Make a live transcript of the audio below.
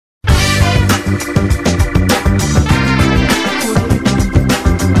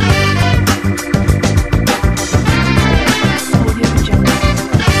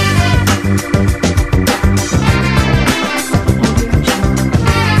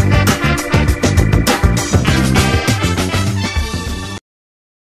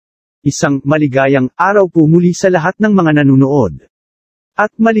Isang maligayang araw po muli sa lahat ng mga nanunood.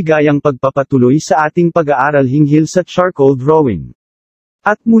 At maligayang pagpapatuloy sa ating pag-aaral hinggil sa charcoal drawing.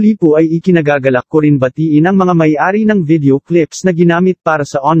 At muli po ay ikinagagalak ko rin batiin ang mga may-ari ng video clips na ginamit para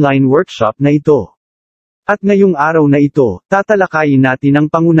sa online workshop na ito. At ngayong araw na ito, tatalakayin natin ang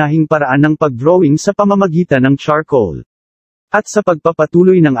pangunahing paraan ng pag-drawing sa pamamagitan ng charcoal. At sa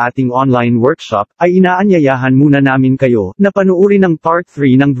pagpapatuloy ng ating online workshop, ay inaanyayahan muna namin kayo na panuorin ang Part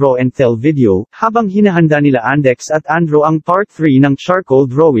 3 ng Draw and Tell video, habang hinahanda nila Andex at Andrew ang Part 3 ng charcoal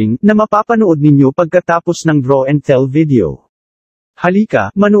drawing na mapapanood ninyo pagkatapos ng Draw and Tell video.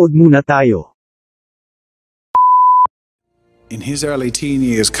 Halika, manood muna tayo. In his early teen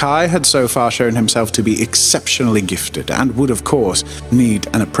years, Kai had so far shown himself to be exceptionally gifted and would, of course,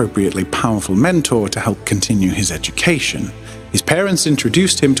 need an appropriately powerful mentor to help continue his education. His parents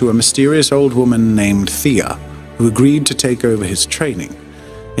introduced him to a mysterious old woman named Thea, who agreed to take over his training.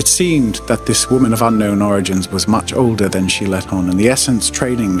 It seemed that this woman of unknown origins was much older than she let on, and the essence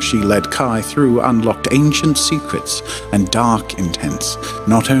training she led Kai through unlocked ancient secrets and dark intents,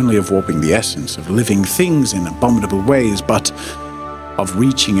 not only of warping the essence of living things in abominable ways, but of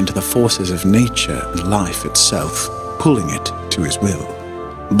reaching into the forces of nature and life itself, pulling it to his will.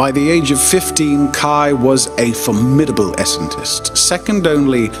 By the age of 15, Kai was a formidable essentist, second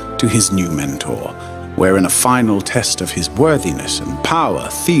only to his new mentor, where in a final test of his worthiness and power,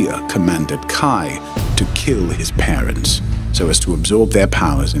 Thea commanded Kai to kill his parents, so as to absorb their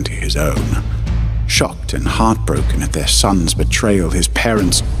powers into his own. Shocked and heartbroken at their son's betrayal, his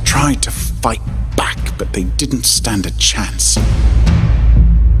parents tried to fight back, but they didn't stand a chance.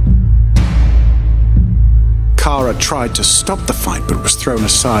 Kara tried to stop the fight, but was thrown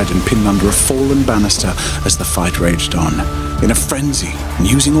aside and pinned under a fallen banister as the fight raged on. In a frenzy, and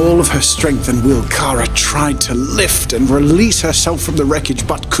using all of her strength and will, Kara tried to lift and release herself from the wreckage,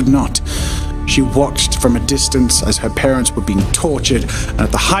 but could not. She watched from a distance as her parents were being tortured, and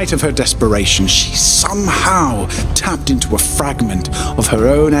at the height of her desperation, she somehow tapped into a fragment of her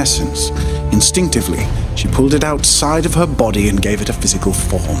own essence. Instinctively, she pulled it outside of her body and gave it a physical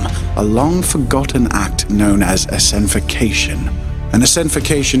form, a long-forgotten act known as essentification. An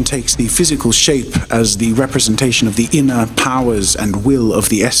essentification takes the physical shape as the representation of the inner powers and will of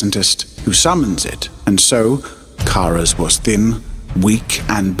the essentist who summons it, and so, Kara's was thin, weak,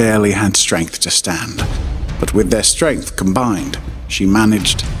 and barely had strength to stand. But with their strength combined, she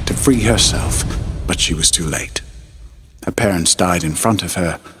managed to free herself, but she was too late. Her parents died in front of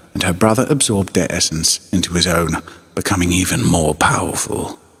her, and her brother absorbed their essence into his own, becoming even more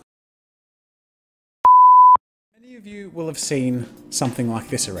powerful. Many of you will have seen something like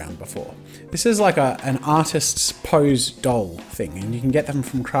this around before. This is like an artist's pose doll thing, and you can get them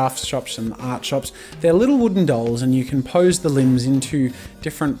from craft shops and art shops. They're little wooden dolls, and you can pose the limbs into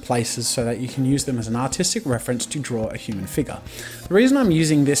different places so that you can use them as an artistic reference to draw a human figure. The reason I'm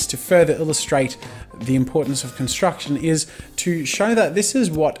using this to further illustrate the importance of construction is to show that this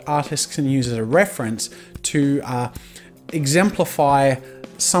is what artists can use as a reference to exemplify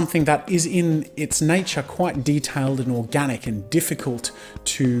something that is in its nature quite detailed and organic and difficult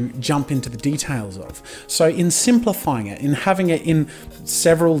to jump into the details of. So in simplifying it, in having it in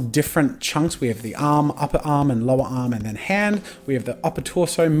several different chunks, we have the arm, upper arm and lower arm, and then hand, we have the upper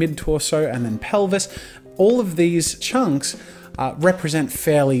torso, mid torso, and then pelvis. All of these chunks represent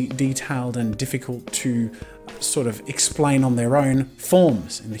fairly detailed and difficult to sort of explain on their own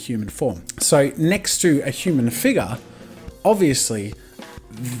forms in the human form. So next to a human figure, obviously,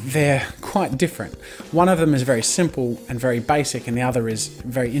 they're quite different. One of them is very simple and very basic, and the other is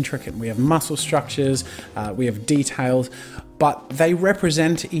very intricate. We have muscle structures, we have details, but they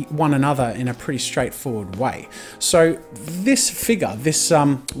represent one another in a pretty straightforward way. So this figure, this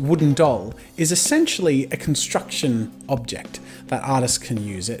wooden doll, is essentially a construction object that artists can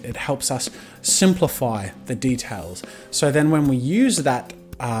use. It helps us simplify the details. So then when we use that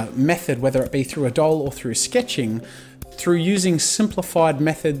method, whether it be through a doll or through sketching, through using simplified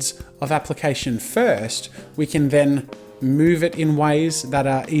methods of application first, we can then move it in ways that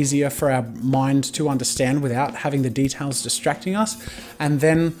are easier for our mind to understand without having the details distracting us. And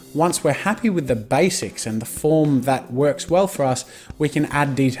then once we're happy with the basics and the form that works well for us, we can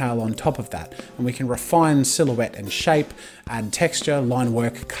add detail on top of that. And we can refine silhouette and shape, add texture, line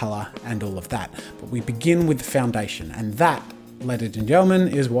work, color, and all of that. But we begin with the foundation, and that, ladies and gentlemen,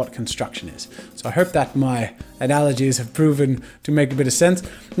 is what construction is. So I hope that my analogies have proven to make a bit of sense.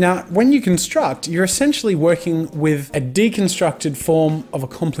 Now, when you construct, you're essentially working with a deconstructed form of a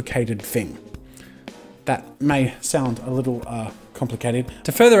complicated thing. That may sound a little complicated.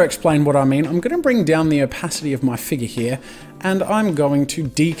 To further explain what I mean, I'm going to bring down the opacity of my figure here, and I'm going to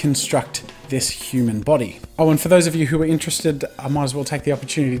deconstruct this human body. Oh, and for those of you who are interested, I might as well take the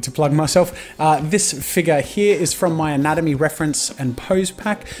opportunity to plug myself. This figure here is from my anatomy reference and pose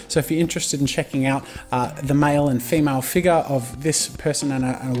pack. So if you're interested in checking out the male and female figure of this person and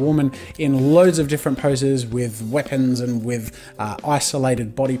a woman in loads of different poses with weapons and with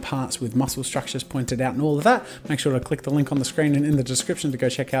isolated body parts with muscle structures pointed out and all of that, make sure to click the link on the screen and in the description to go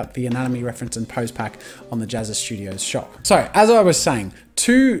check out the anatomy reference and pose pack on the Jazza Studios shop. So as I was saying,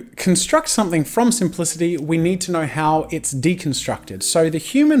 to construct something from simplicity, we need to know how it's deconstructed. So the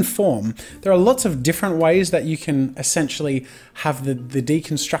human form, there are lots of different ways that you can essentially have the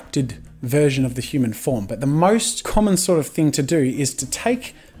deconstructed version of the human form. But the most common sort of thing to do is to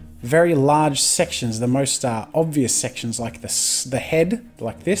take very large sections, the most obvious sections like the head,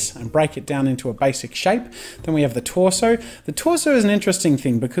 like this, and break it down into a basic shape. Then we have the torso. The torso is an interesting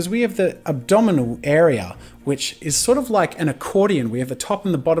thing because we have the abdominal area, which is sort of like an accordion. We have the top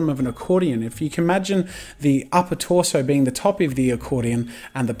and the bottom of an accordion. If you can imagine the upper torso being the top of the accordion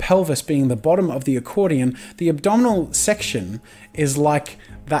and the pelvis being the bottom of the accordion, the abdominal section is like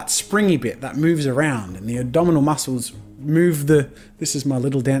that springy bit that moves around, and the abdominal muscles move this is my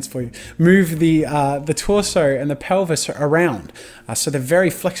little dance for you, move the torso and the pelvis around. So they're very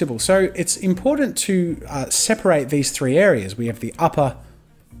flexible. So it's important to separate these three areas. We have the upper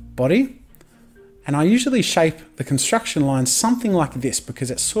body, and I usually shape the construction line something like this because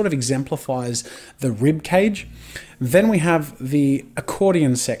it sort of exemplifies the rib cage. Then we have the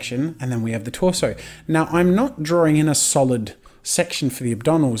accordion section, and then we have the torso. Now I'm not drawing in a solid section for the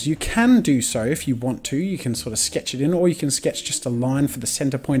abdominals. You can do so if you want to. You can sort of sketch it in, or you can sketch just a line for the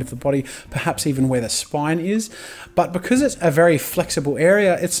center point of the body, perhaps even where the spine is. But because it's a very flexible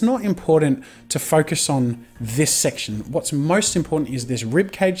area, it's not important to focus on this section. What's most important is this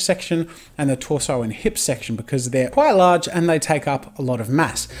rib cage section and the torso and hip section, because they're quite large and they take up a lot of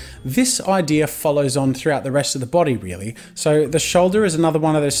mass. This idea follows on throughout the rest of the body, really. So the shoulder is another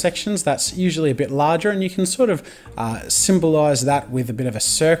one of those sections that's usually a bit larger, and you can sort of symbolize that with a bit of a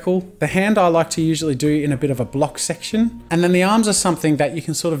circle. The hand I like to usually do in a bit of a block section. And then the arms are something that you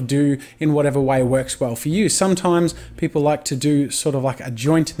can sort of do in whatever way works well for you. Sometimes people like to do sort of like a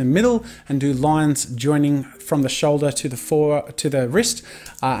joint in the middle and do lines joining from the shoulder to the wrist,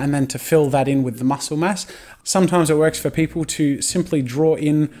 and then to fill that in with the muscle mass. Sometimes it works for people to simply draw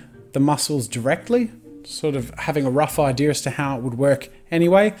in the muscles directly, sort of having a rough idea as to how it would work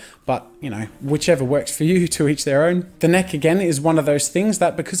anyway, but you know, whichever works for you, to each their own. The neck again is one of those things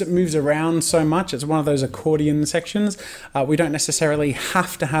that, because it moves around so much, it's one of those accordion sections. We don't necessarily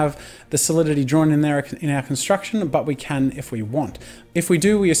have to have the solidity drawn in there in our construction, but we can if we want. If we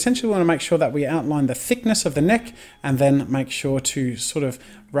do, we essentially want to make sure that we outline the thickness of the neck, and then make sure to sort of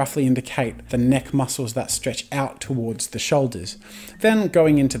roughly indicate the neck muscles that stretch out towards the shoulders. Then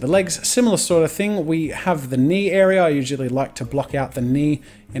going into the legs, similar sort of thing. We have the knee area. I usually like to block out the knee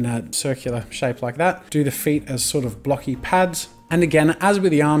in a circular shape like that. Do the feet as sort of blocky pads. And again, as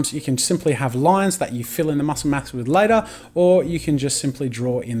with the arms, you can simply have lines that you fill in the muscle mass with later, or you can just simply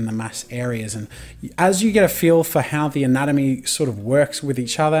draw in the mass areas. And as you get a feel for how the anatomy sort of works with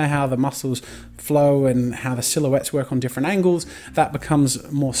each other, how the muscles flow and how the silhouettes work on different angles, that becomes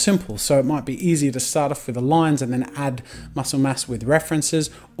more simple. So it might be easier to start off with the lines and then add muscle mass with references,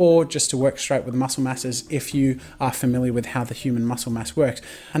 or just to work straight with muscle masses if you are familiar with how the human muscle mass works.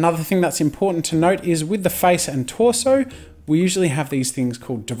 Another thing that's important to note is with the face and torso, we usually have these things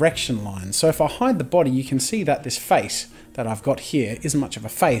called direction lines. So if I hide the body, you can see that this face that I've got here isn't much of a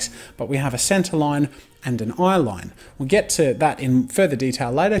face, but we have a center line and an eye line. We'll get to that in further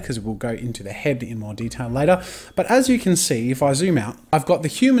detail later, because we'll go into the head in more detail later. But as you can see, if I zoom out, I've got the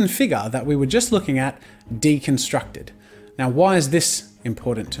human figure that we were just looking at deconstructed. Now, why is this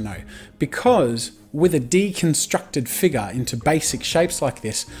important to know? Because with a deconstructed figure into basic shapes like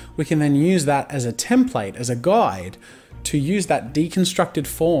this, we can then use that as a template, as a guide, to use that deconstructed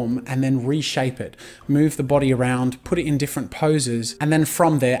form and then reshape it, move the body around, put it in different poses, and then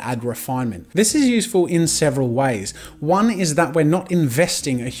from there add refinement. This is useful in several ways. One is that we're not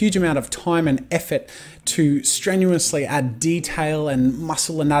investing a huge amount of time and effort to strenuously add detail and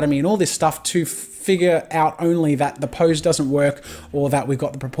muscle anatomy and all this stuff to figure out only that the pose doesn't work or that we've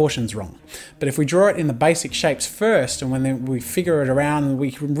got the proportions wrong. But if we draw it in the basic shapes first, and when we figure it around, and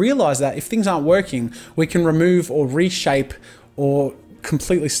we can realize that if things aren't working, we can remove or reshape or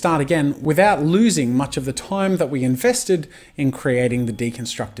completely start again without losing much of the time that we invested in creating the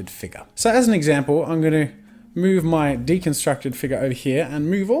deconstructed figure. So as an example, I'm going to move my deconstructed figure over here and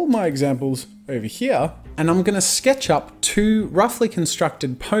move all my examples over here, and I'm going to sketch up 2 roughly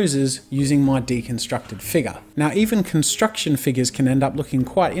constructed poses using my deconstructed figure. Now, even construction figures can end up looking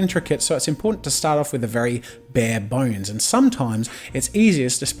quite intricate, so it's important to start off with a very bare bones. And sometimes it's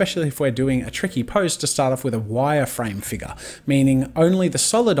easiest, especially if we're doing a tricky pose, to start off with a wireframe figure, meaning only the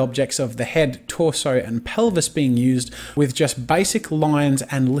solid objects of the head, torso, and pelvis being used, with just basic lines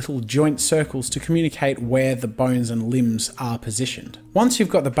and little joint circles to communicate where the bones and limbs are positioned. Once you've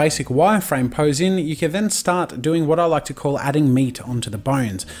got the basic wireframe pose in, you can then start doing what I like to call adding meat onto the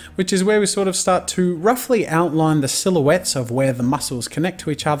bones, which is where we sort of start to roughly outline the silhouettes of where the muscles connect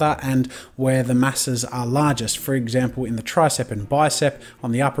to each other and where the masses are largest. For example, in the tricep and bicep,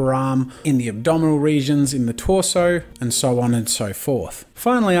 on the upper arm, in the abdominal regions, in the torso, and so on and so forth.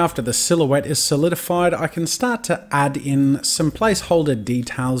 Finally, after the silhouette is solidified, I can start to add in some placeholder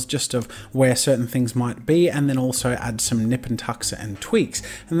details just of where certain things might be, and then also add some nip and tucks and tweaks.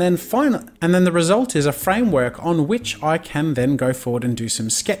 And then the result is a framework on which I can then go forward and do some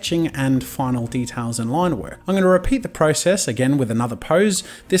sketching and final details and line work. I'm going to repeat the process again with another pose,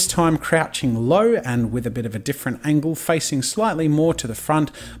 this time crouching low and with a bit of a different angle, facing slightly more to the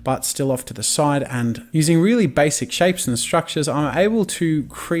front, but still off to the side, and using really basic shapes and structures, I'm able to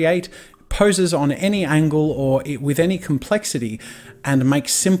create poses on any angle or with any complexity and make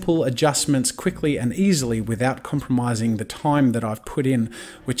simple adjustments quickly and easily without compromising the time that I've put in,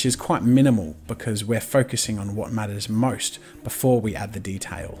 which is quite minimal because we're focusing on what matters most before we add the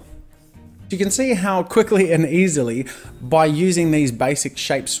detail. You can see how quickly and easily, by using these basic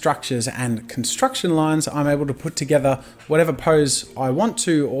shape structures and construction lines, I'm able to put together whatever pose I want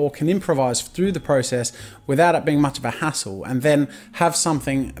to, or can improvise through the process without it being much of a hassle, and then have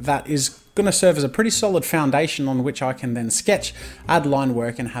something that is going to serve as a pretty solid foundation on which I can then sketch, add line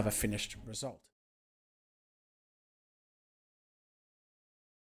work, and have a finished result.